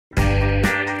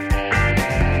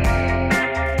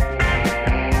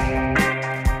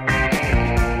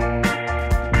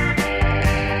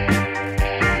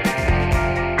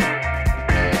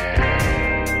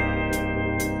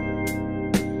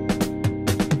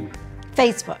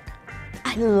Facebook.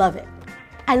 I love it.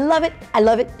 I love it, I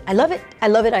love it, I love it, I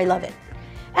love it, I love it.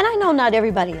 And I know not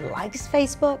everybody likes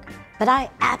Facebook, but I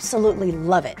absolutely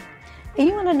love it. And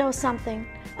you want to know something?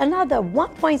 Another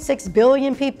 1.6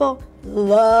 billion people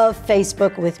love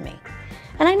Facebook with me.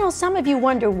 And I know some of you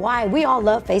wonder why we all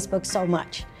love Facebook so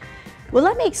much. Well,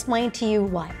 let me explain to you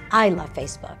why I love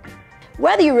Facebook.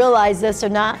 Whether you realize this or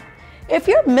not, if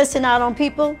you're missing out on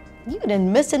people, you've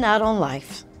been missing out on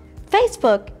life.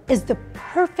 Facebook is the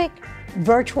perfect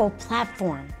virtual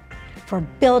platform for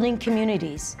building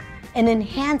communities and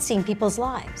enhancing people's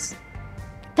lives.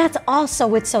 That's also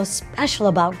what's so special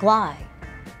about Glide.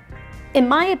 In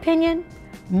my opinion,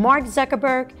 Mark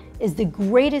Zuckerberg is the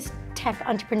greatest tech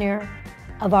entrepreneur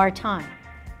of our time.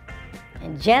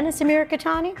 And Janice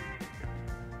Mirikitani,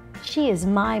 she is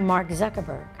my Mark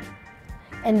Zuckerberg.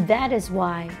 And that is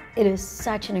why it is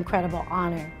such an incredible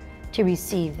honor to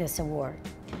receive this award.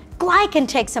 Glide can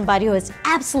take somebody who has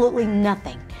absolutely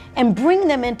nothing and bring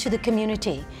them into the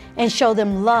community and show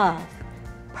them love,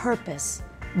 purpose,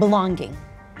 belonging.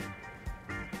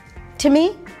 To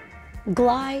me,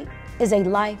 Glide is a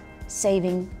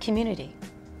life-saving community,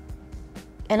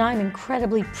 and I'm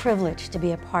incredibly privileged to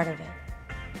be a part of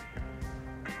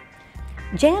it.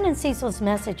 Jan and Cecil's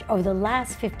message over the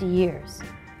last 50 years,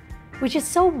 which is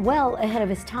so well ahead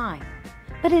of its time,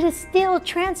 but it is still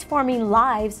transforming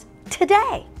lives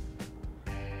today.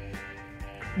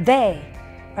 They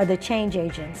are the change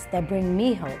agents that bring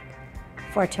me hope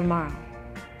for tomorrow.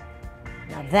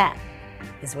 Now that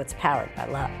is what's powered by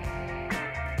love.